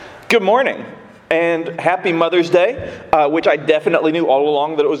Good morning, and happy Mother's Day, which I definitely knew all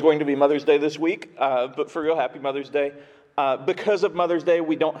along that it was going to be Mother's Day this week, but for real, happy Mother's Day. Because of Mother's Day,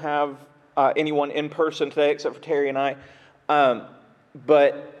 we don't have anyone in person today except for Terry and I,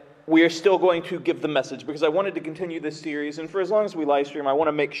 but we are still going to give the message because I wanted to continue this series, and for as long as we live stream, I want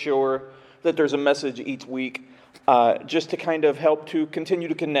to make sure that there's a message each week just to kind of help to continue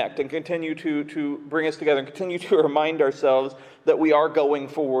to connect and continue to bring us together and continue to remind ourselves that we are going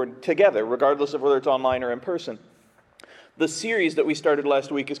forward together, regardless of whether it's online or in person. The series that we started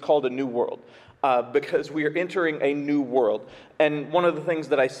last week is called A New World because we are entering a new world. And one of the things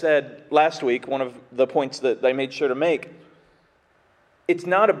that I said last week, one of the points that I made sure to make, it's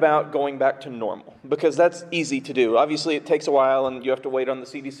not about going back to normal, because that's easy to do. Obviously, it takes a while, and you have to wait on the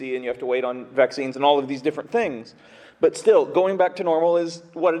CDC, and you have to wait on vaccines, and all of these different things. But still, going back to normal is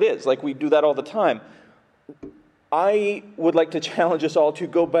what it is. Like, we do that all the time. I would like to challenge us all to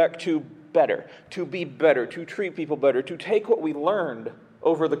go back to better, to be better, to treat people better, to take what we learned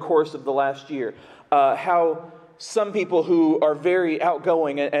over the course of the last year. How some people who are very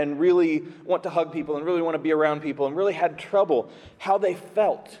outgoing and really want to hug people and really want to be around people and really had trouble, how they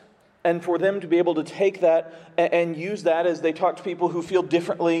felt. And for them to be able to take that and use that as they talk to people who feel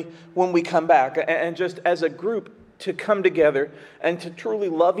differently when we come back. And just as a group to come together and to truly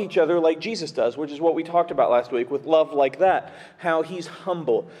love each other like Jesus does, which is what we talked about last week with love like that. How he's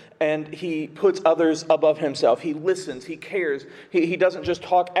humble and he puts others above himself. He listens, he cares. He doesn't just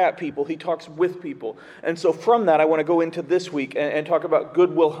talk at people, he talks with people. And so from that, I want to go into this week and talk about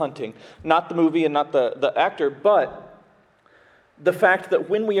Good Will Hunting. Not the movie and not the actor, but the fact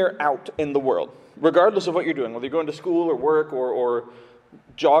that when we are out in the world, regardless of what you're doing, whether you're going to school or work or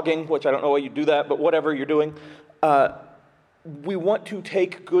jogging, which I don't know why you do that, but whatever you're doing, we want to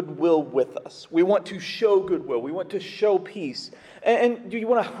take goodwill with us. We want to show goodwill. We want to show peace. And you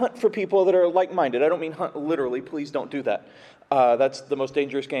want to hunt for people that are like-minded. I don't mean hunt literally. Please don't do that. That's the most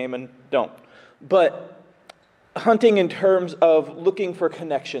dangerous game, and don't. But hunting in terms of looking for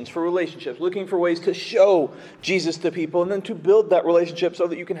connections, for relationships, looking for ways to show Jesus to people, and then to build that relationship so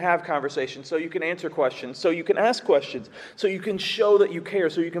that you can have conversations, so you can answer questions, so you can ask questions, so you can show that you care,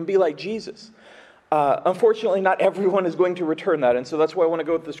 so you can be like Jesus. Unfortunately, not everyone is going to return that, and so that's why I want to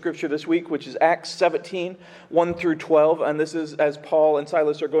go with the scripture this week, which is Acts 17, 1 through 12, and this is as Paul and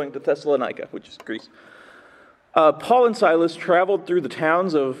Silas are going to Thessalonica, which is Greece. Paul and Silas traveled through the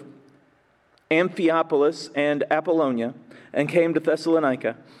towns of Amphipolis and Apollonia and came to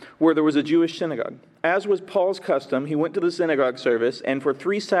Thessalonica, where there was a Jewish synagogue. As was Paul's custom, he went to the synagogue service, and for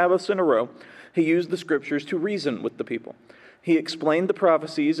 3 Sabbaths in a row, he used the scriptures to reason with the people. He explained the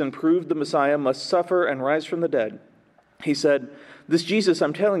prophecies and proved the Messiah must suffer and rise from the dead. He said, "This Jesus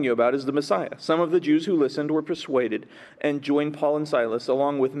I'm telling you about is the Messiah." Some of the Jews who listened were persuaded and joined Paul and Silas,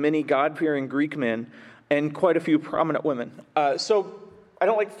 along with many God-fearing Greek men and quite a few prominent women. So I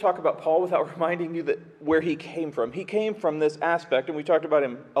don't like to talk about Paul without reminding you that where he came from. He came from this aspect, and we talked about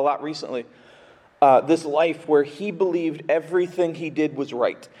him a lot recently, this life where he believed everything he did was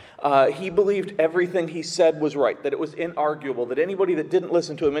right. He believed everything he said was right, that it was inarguable, that anybody that didn't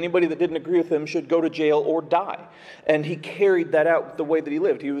listen to him, anybody that didn't agree with him should go to jail or die. And he carried that out the way that he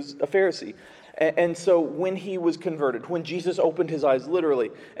lived. He was a Pharisee. And so when he was converted, when Jesus opened his eyes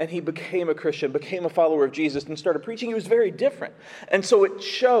literally, and he became a Christian, became a follower of Jesus, and started preaching, he was very different. And so it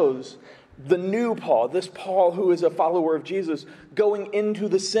shows the new Paul, this Paul who is a follower of Jesus, going into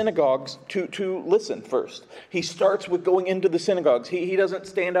the synagogues to listen first. He starts with going into the synagogues. He doesn't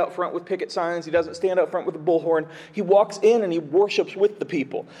stand out front with picket signs. He doesn't stand out front with a bullhorn. He walks in and he worships with the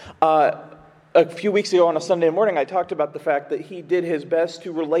people. A few weeks ago on a Sunday morning, I talked about the fact that he did his best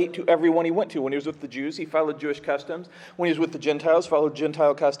to relate to everyone he went to. When he was with the Jews, he followed Jewish customs. When he was with the Gentiles, followed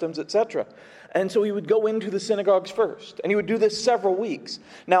Gentile customs, etc. And so he would go into the synagogues first. And he would do this several weeks.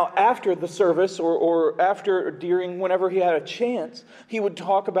 Now, after the service or after or during whenever he had a chance, he would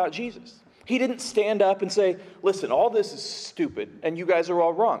talk about Jesus. He didn't stand up and say, "Listen, all this is stupid, and you guys are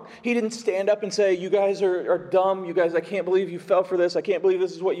all wrong." He didn't stand up and say, "You guys are dumb. You guys, I can't believe you fell for this. I can't believe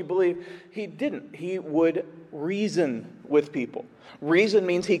this is what you believe." He didn't. He would reason with people. Reason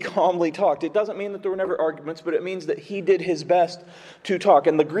means he calmly talked. It doesn't mean that there were never arguments, but it means that he did his best to talk.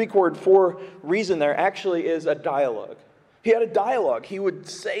 And the Greek word for reason there actually is a dialogue. He had a dialogue. He would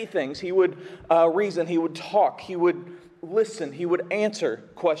say things. He would reason. He would talk. He would listen. He would answer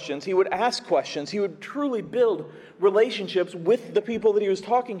questions. He would ask questions. He would truly build relationships with the people that he was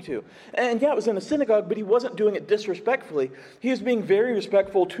talking to. And yeah, it was in a synagogue, but he wasn't doing it disrespectfully. He was being very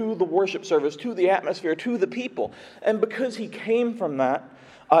respectful to the worship service, to the atmosphere, to the people. And because he came from that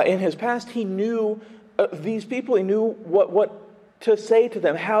in his past, he knew these people. He knew what to say to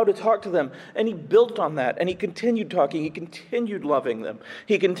them, how to talk to them. And he built on that, and he continued talking. He continued loving them.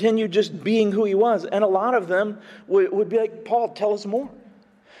 He continued just being who he was. And a lot of them would be like, Paul, tell us more.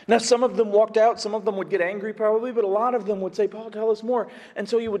 Now, some of them walked out. Some of them would get angry probably, but a lot of them would say, Paul, tell us more. And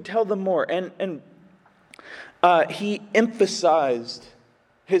so he would tell them more. And he emphasized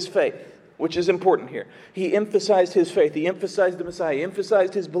his faith, which is important here. He emphasized his faith. He emphasized the Messiah. He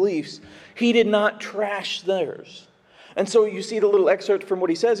emphasized his beliefs. He did not trash theirs. And so you see the little excerpt from what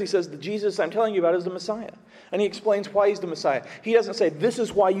he says. He says, the Jesus I'm telling you about is the Messiah. And he explains why he's the Messiah. He doesn't say, this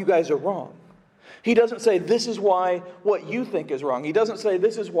is why you guys are wrong. He doesn't say, this is why what you think is wrong. He doesn't say,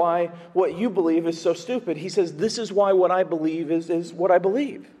 this is why what you believe is so stupid. He says, this is why what I believe is what I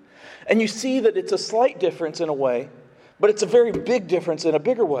believe. And you see that it's a slight difference in a way, but it's a very big difference in a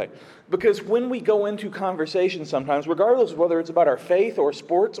bigger way. Because when we go into conversation sometimes, regardless of whether it's about our faith or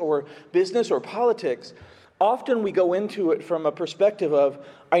sports or business or politics, often we go into it from a perspective of,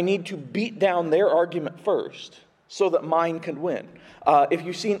 I need to beat down their argument first so that mine can win. If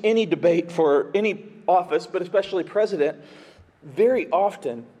you've seen any debate for any office, but especially president, very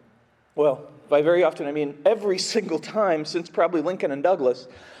often, well, by very often I mean every single time since probably Lincoln and Douglas,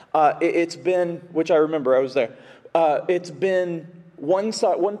 it's been, which I remember, I was there, it's been one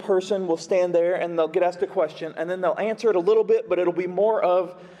person will stand there and they'll get asked a question, and then they'll answer it a little bit, but it'll be more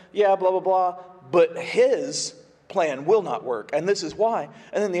of, yeah, blah, blah, blah, but his plan will not work, and this is why.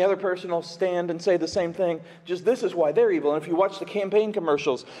 And then the other person will stand and say the same thing, just this is why they're evil. And if you watch the campaign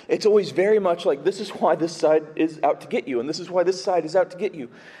commercials, it's always very much like, this is why this side is out to get you, and this is why this side is out to get you.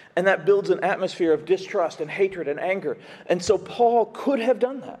 And that builds an atmosphere of distrust and hatred and anger. And so Paul could have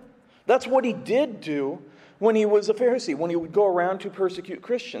done that. That's what he did do when he was a Pharisee, when he would go around to persecute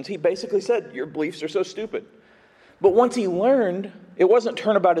Christians. He basically said, your beliefs are so stupid. But once he learned, it wasn't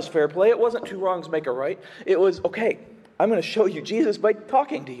turnabout is fair play. It wasn't two wrongs make a right. It was, okay, I'm going to show you Jesus by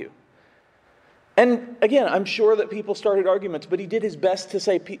talking to you. And again, I'm sure that people started arguments, but he did his best to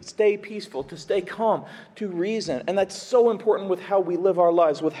stay peaceful, to stay calm, to reason. And that's so important with how we live our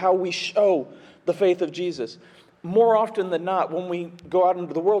lives, with how we show the faith of Jesus. More often than not, when we go out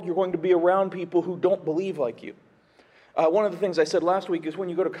into the world, you're going to be around people who don't believe like you. One of the things I said last week is when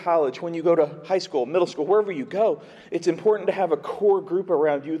you go to college, when you go to high school, middle school, wherever you go, it's important to have a core group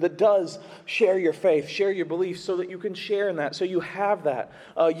around you that does share your faith, share your beliefs, so that you can share in that, so you have that.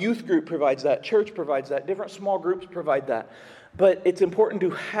 Youth group provides that, church provides that, different small groups provide that. But it's important to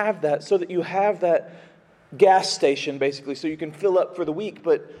have that so that you have that gas station, basically, so you can fill up for the week.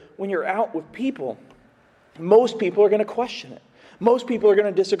 But when you're out with people, most people are going to question it. Most people are going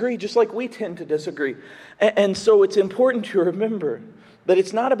to disagree, just like we tend to disagree. And so it's important to remember that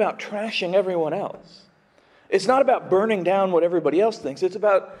it's not about trashing everyone else. It's not about burning down what everybody else thinks. It's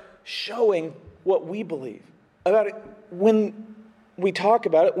about showing what we believe. About it when we talk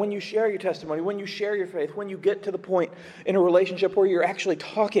about it, when you share your testimony, when you share your faith, when you get to the point in a relationship where you're actually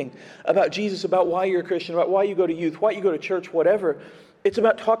talking about Jesus, about why you're a Christian, about why you go to youth, why you go to church, whatever. It's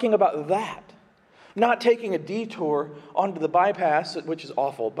about talking about that. Not taking a detour onto the bypass, which is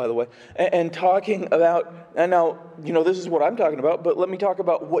awful, by the way, and talking about, and now, this is what I'm talking about, but let me talk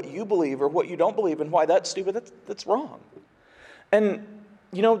about what you believe or what you don't believe and why that's stupid. That's wrong. And,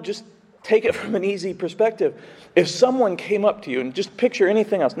 just take it from an easy perspective. If someone came up to you, and just picture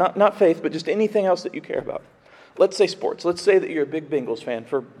anything else, not faith, but just anything else that you care about. Let's say sports. Let's say that you're a big Bengals fan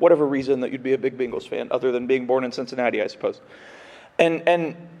for whatever reason that you'd be a big Bengals fan, other than being born in Cincinnati, I suppose.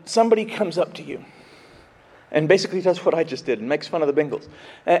 And somebody comes up to you and basically does what I just did and makes fun of the Bengals.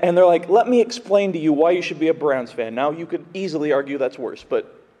 And they're like, let me explain to you why you should be a Browns fan. Now, you could easily argue that's worse,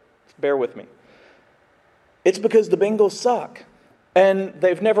 but bear with me. It's because the Bengals suck, and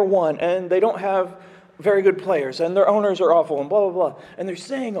they've never won, and they don't have very good players, and their owners are awful, and blah, blah, blah. And they're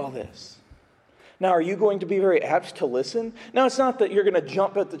saying all this. Now, are you going to be very apt to listen? Now, it's not that you're going to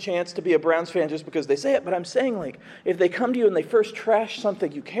jump at the chance to be a Browns fan just because they say it, but I'm saying, if they come to you and they first trash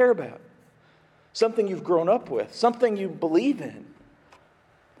something you care about, something you've grown up with, something you believe in,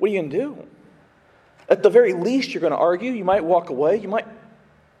 what are you going to do? At the very least, you're going to argue. You might walk away. You might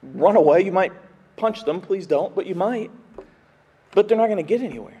run away. You might punch them. Please don't, but you might. But they're not going to get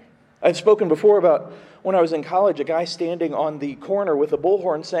anywhere. I've spoken before about when I was in college, a guy standing on the corner with a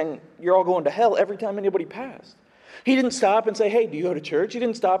bullhorn saying, you're all going to hell every time anybody passed. He didn't stop and say, hey, do you go to church? He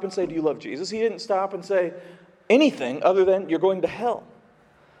didn't stop and say, do you love Jesus? He didn't stop and say anything other than you're going to hell.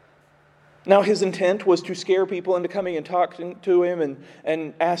 Now, his intent was to scare people into coming and talking to him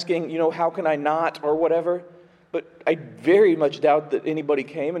and asking, how can I not, or whatever. But I very much doubt that anybody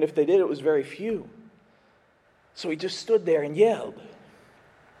came, and if they did, it was very few. So he just stood there and yelled.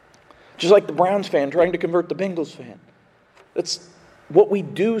 Just like the Browns fan trying to convert the Bengals fan. That's what we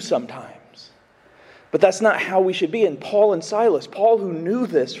do sometimes. But that's not how we should be. And Paul and Silas, Paul who knew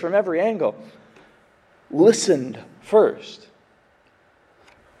this from every angle, listened first.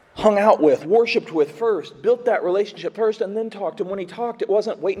 Hung out with, worshipped with first, built that relationship first, and then talked. And when he talked, it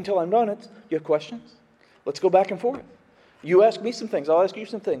wasn't wait until I'm done. It's, you have questions? Let's go back and forth. You ask me some things, I'll ask you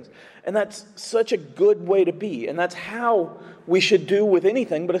some things. And that's such a good way to be. And that's how we should do with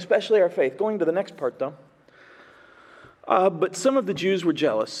anything, but especially our faith. Going to the next part, though. But some of the Jews were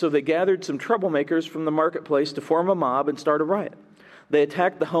jealous, so they gathered some troublemakers from the marketplace to form a mob and start a riot. They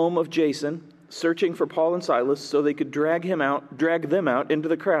attacked the home of Jason, searching for Paul and Silas so they could drag them out into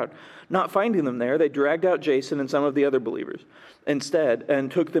the crowd. Not finding them there, they dragged out Jason and some of the other believers instead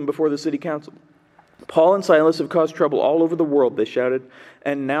and took them before the city council. Paul and Silas have caused trouble all over the world, they shouted,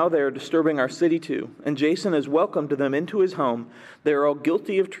 and now they are disturbing our city too. And Jason has welcomed them into his home. They are all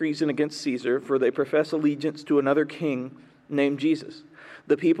guilty of treason against Caesar, for they profess allegiance to another king named Jesus.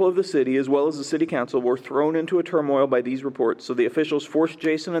 The people of the city, as well as the city council, were thrown into a turmoil by these reports. So the officials forced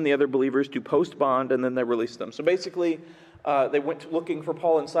Jason and the other believers to post bond, and then they released them. So basically, they went looking for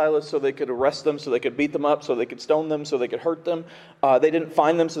Paul and Silas so they could arrest them, so they could beat them up, so they could stone them, so they could hurt them. They didn't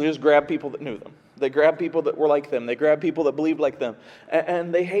find them, so they just grabbed people that knew them. They grabbed people that were like them. They grabbed people that believed like them.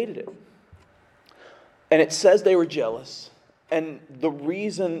 And they hated it. And it says they were jealous. And the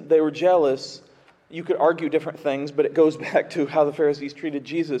reason they were jealous, you could argue different things, but it goes back to how the Pharisees treated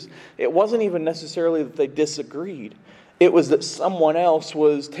Jesus. It wasn't even necessarily that they disagreed. It was that someone else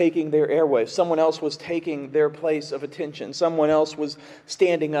was taking their airwaves. Someone else was taking their place of attention. Someone else was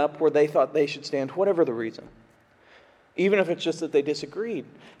standing up where they thought they should stand, whatever the reason. Even if it's just that they disagreed.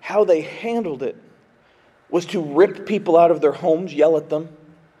 How they handled it was to rip people out of their homes, yell at them,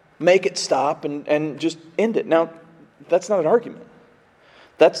 make it stop, and just end it. Now, that's not an argument.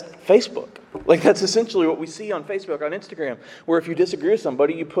 That's Facebook. Like, that's essentially what we see on Facebook, on Instagram, where if you disagree with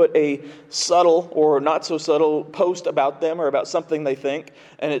somebody, you put a subtle or not so subtle post about them or about something they think,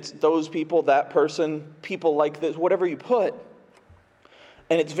 and it's those people, that person, people like this, whatever you put,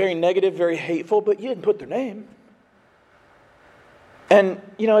 and it's very negative, very hateful, but you didn't put their name. And,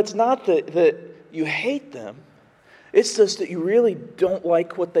 it's not that you hate them. It's just that you really don't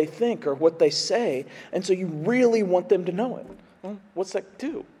like what they think or what they say, and so you really want them to know it. Well, what's that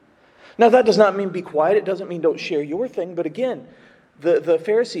do? Now, that does not mean be quiet. It doesn't mean don't share your thing. But again, the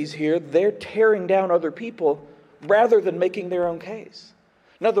Pharisees here, they're tearing down other people rather than making their own case.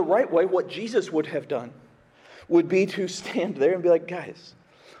 Now, the right way, what Jesus would have done, would be to stand there and be like, guys,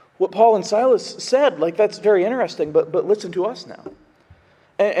 what Paul and Silas said, like, that's very interesting, but listen to us now.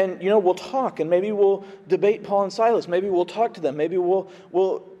 And we'll talk, and maybe we'll debate Paul and Silas. Maybe we'll talk to them. Maybe we'll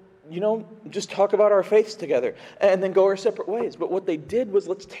just talk about our faiths together and then go our separate ways. But what they did was,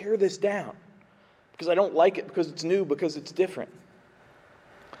 let's tear this down because I don't like it, because it's new, because it's different.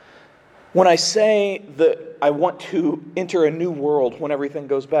 When I say that I want to enter a new world when everything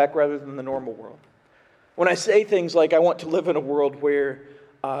goes back rather than the normal world, when I say things like I want to live in a world where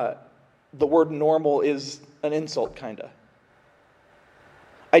the word normal is an insult, kind of,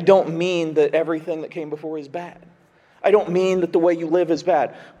 I don't mean that everything that came before is bad. I don't mean that the way you live is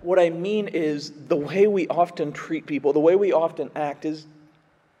bad. What I mean is the way we often treat people, the way we often act is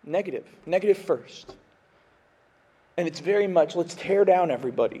negative. Negative first. And it's very much, let's tear down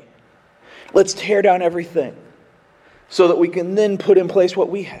everybody. Let's tear down everything so that we can then put in place what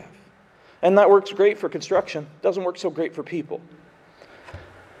we have. And that works great for construction. It doesn't work so great for people.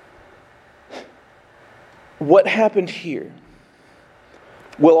 What happened here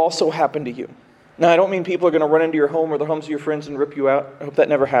will also happen to you. Now, I don't mean people are going to run into your home or the homes of your friends and rip you out. I hope that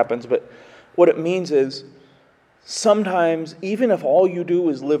never happens. But what it means is sometimes, even if all you do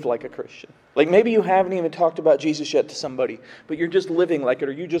is live like a Christian, like maybe you haven't even talked about Jesus yet to somebody, but you're just living like it,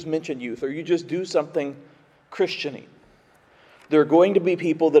 or you just mention youth, or you just do something Christian-y, there are going to be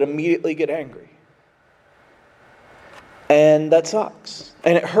people that immediately get angry. And that sucks.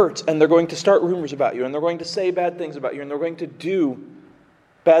 And it hurts. And they're going to start rumors about you. And they're going to say bad things about you. And they're going to do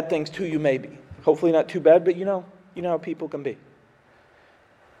bad things to you, maybe. Hopefully not too bad, but you know how people can be.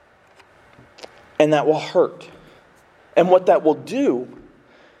 And that will hurt. And what that will do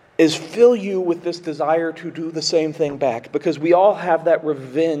is fill you with this desire to do the same thing back. Because we all have that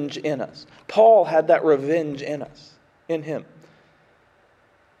revenge in us. Paul had that revenge in us, in him.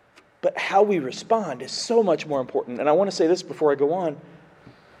 But how we respond is so much more important. And I want to say this before I go on.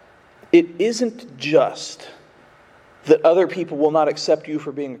 It isn't just that other people will not accept you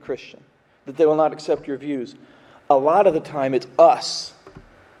for being a Christian, that they will not accept your views. A lot of the time, it's us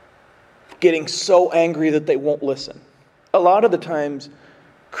getting so angry that they won't listen. A lot of the times,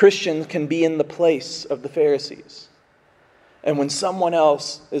 Christians can be in the place of the Pharisees. And when someone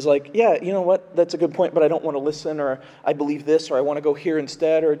else is like, yeah, you know what, that's a good point, but I don't want to listen, or I believe this, or I want to go here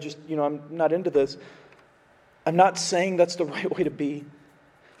instead, or just, I'm not into this. I'm not saying that's the right way to be.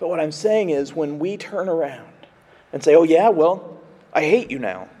 But what I'm saying is when we turn around and say, oh yeah, well, I hate you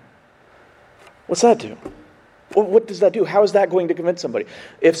now. What's that do? What does that do? How is that going to convince somebody?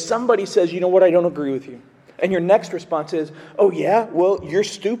 If somebody says, you know what, I don't agree with you, and your next response is, oh yeah, well, you're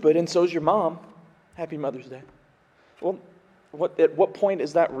stupid and so's your mom. Happy Mother's Day. Well, at what point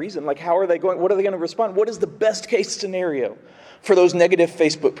is that reason? Like, what are they going to respond? What is the best case scenario for those negative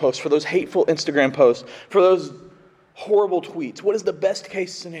Facebook posts, for those hateful Instagram posts, for those horrible tweets? What is the best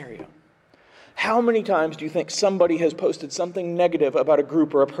case scenario? How many times do you think somebody has posted something negative about a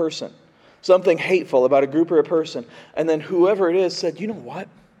group or a person? Something hateful about a group or a person, and then whoever it is said, you know what?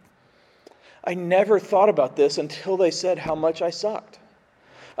 I never thought about this until they said how much I sucked.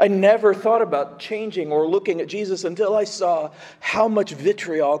 I never thought about changing or looking at Jesus until I saw how much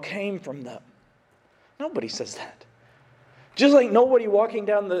vitriol came from them. Nobody says that. Just like nobody walking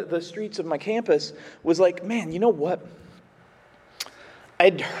down the streets of my campus was like, man, you know what?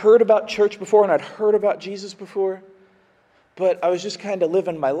 I'd heard about church before and I'd heard about Jesus before, but I was just kind of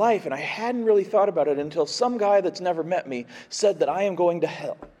living my life and I hadn't really thought about it until some guy that's never met me said that I am going to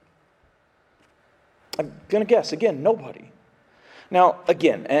hell. I'm going to guess, again, nobody. Now,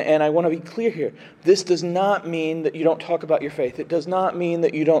 again, and I want to be clear here, this does not mean that you don't talk about your faith. It does not mean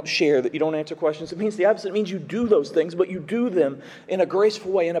that you don't share, that you don't answer questions. It means the opposite. It means you do those things, but you do them in a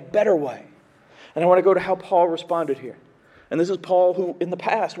graceful way, in a better way. And I want to go to how Paul responded here. And this is Paul who, in the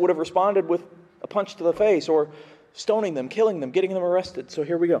past, would have responded with a punch to the face or stoning them, killing them, getting them arrested. So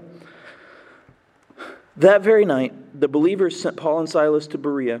here we go. That very night, the believers sent Paul and Silas to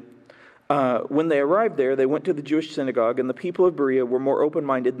Berea. When they arrived there, they went to the Jewish synagogue, and the people of Berea were more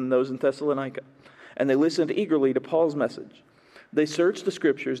open-minded than those in Thessalonica, and they listened eagerly to Paul's message. They searched the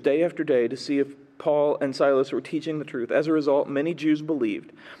Scriptures day after day to see if Paul and Silas were teaching the truth. As a result, many Jews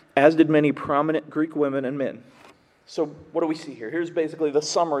believed, as did many prominent Greek women and men. So what do we see here? Here's basically the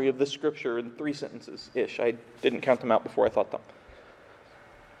summary of this Scripture in 3 sentences-ish. I didn't count them out before I thought them.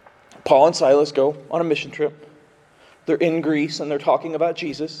 Paul and Silas go on a mission trip. They're in Greece, and they're talking about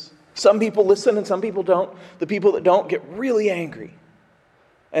Jesus. Some people listen and some people don't. The people that don't get really angry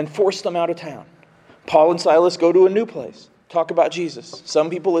and force them out of town. Paul and Silas go to a new place, talk about Jesus. Some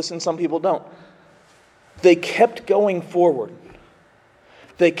people listen, some people don't. They kept going forward.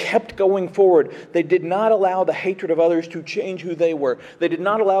 They kept going forward. They did not allow the hatred of others to change who they were. They did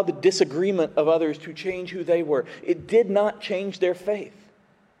not allow the disagreement of others to change who they were. It did not change their faith.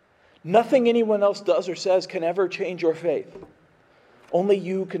 Nothing anyone else does or says can ever change your faith. Only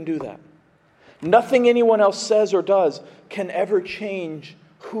you can do that. Nothing anyone else says or does can ever change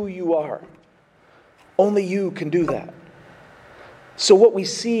who you are. Only you can do that. So what we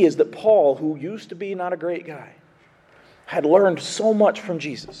see is that Paul, who used to be not a great guy, had learned so much from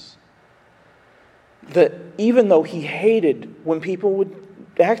Jesus that even though he hated when people would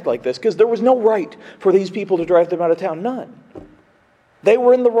act like this, because there was no right for these people to drive them out of town, none. They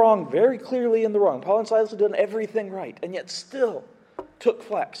were in the wrong, very clearly in the wrong. Paul and Silas had done everything right, and yet still took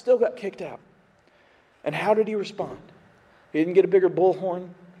flack, still got kicked out. And how did he respond? He didn't get a bigger bullhorn.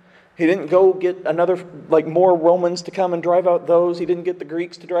 He didn't go get more Romans to come and drive out those. He didn't get the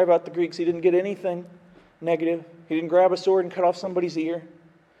Greeks to drive out the Greeks. He didn't get anything negative. He didn't grab a sword and cut off somebody's ear.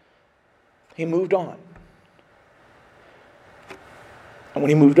 He moved on. And when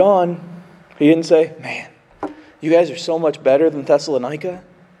he moved on, he didn't say, man, you guys are so much better than Thessalonica.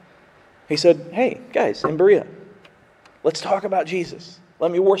 He said, hey, guys, in Berea, let's talk about Jesus.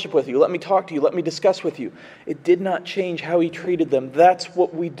 Let me worship with you. Let me talk to you. Let me discuss with you. It did not change how he treated them. That's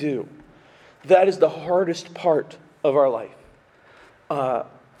what we do. That is the hardest part of our life.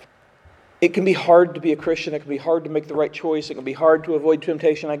 It can be hard to be a Christian. It can be hard to make the right choice. It can be hard to avoid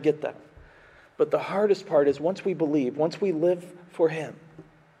temptation. I get that. But the hardest part is once we believe, once we live for him,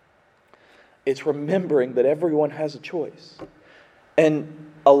 it's remembering that everyone has a choice.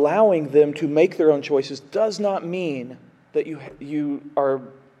 And allowing them to make their own choices does not mean that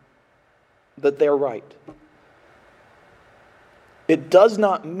that they're right. It does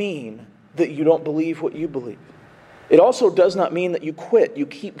not mean that you don't believe what you believe. It also does not mean that you quit. You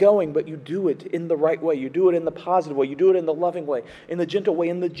keep going, but you do it in the right way. You do it in the positive way. You do it in the loving way, in the gentle way,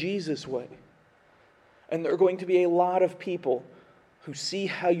 in the Jesus way. And there are going to be a lot of people who see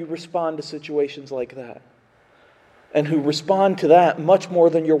how you respond to situations like that. And who respond to that much more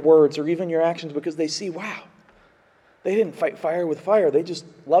than your words or even your actions because they see, wow, they didn't fight fire with fire. They just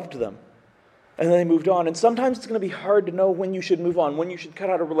loved them. And then they moved on. And sometimes it's going to be hard to know when you should move on, when you should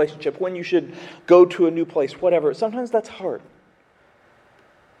cut out a relationship, when you should go to a new place, whatever. Sometimes that's hard.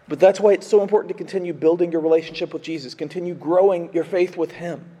 But that's why it's so important to continue building your relationship with Jesus, continue growing your faith with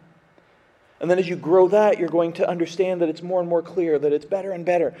Him. And then as you grow that, you're going to understand that it's more and more clear, that it's better and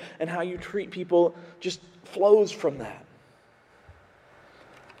better, and how you treat people just flows from that.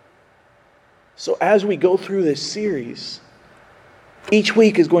 So as we go through this series, each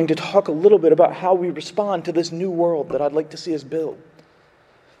week is going to talk a little bit about how we respond to this new world that I'd like to see us build.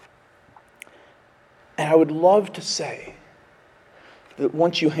 And I would love to say that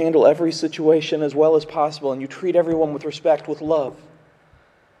once you handle every situation as well as possible and you treat everyone with respect, with love,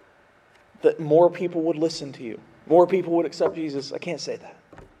 that more people would listen to you. More people would accept Jesus. I can't say that.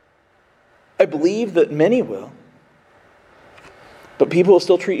 I believe that many will. But people will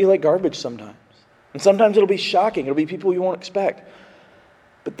still treat you like garbage sometimes. And sometimes it'll be shocking. It'll be people you won't expect.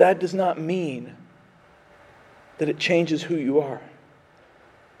 But that does not mean that it changes who you are.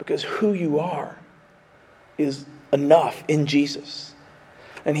 Because who you are is enough in Jesus.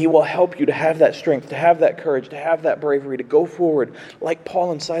 And He will help you to have that strength, to have that courage, to have that bravery, to go forward like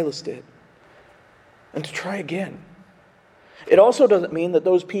Paul and Silas did. And to try again. It also doesn't mean that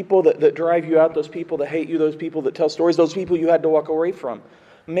those people that drive you out, those people that hate you, those people that tell stories, those people you had to walk away from,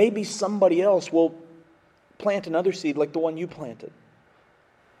 maybe somebody else will plant another seed like the one you planted.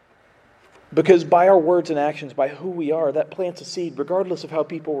 Because by our words and actions, by who we are, that plants a seed regardless of how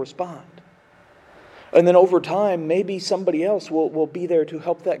people respond. And then over time, maybe somebody else will be there to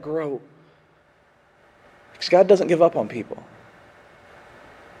help that grow. Because God doesn't give up on people.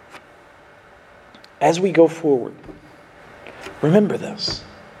 As we go forward, remember this.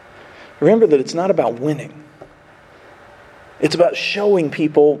 Remember that it's not about winning. It's about showing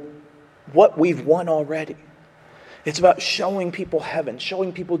people what we've won already. It's about showing people heaven,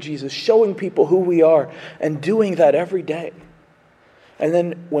 showing people Jesus, showing people who we are, and doing that every day. And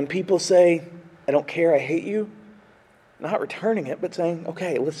then when people say, I don't care, I hate you, not returning it, but saying,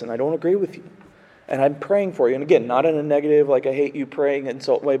 okay, listen, I don't agree with you. And I'm praying for you. And again, not in a negative, like I hate you, praying,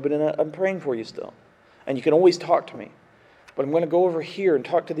 insult way, but I'm praying for you still. And you can always talk to me. But I'm going to go over here and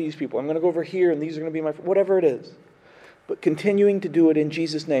talk to these people. I'm going to go over here and these are going to be my... Whatever it is. But continuing to do it in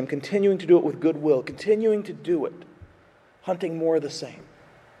Jesus' name. Continuing to do it with goodwill. Continuing to do it. Hunting more of the same.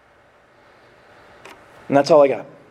 And that's all I got.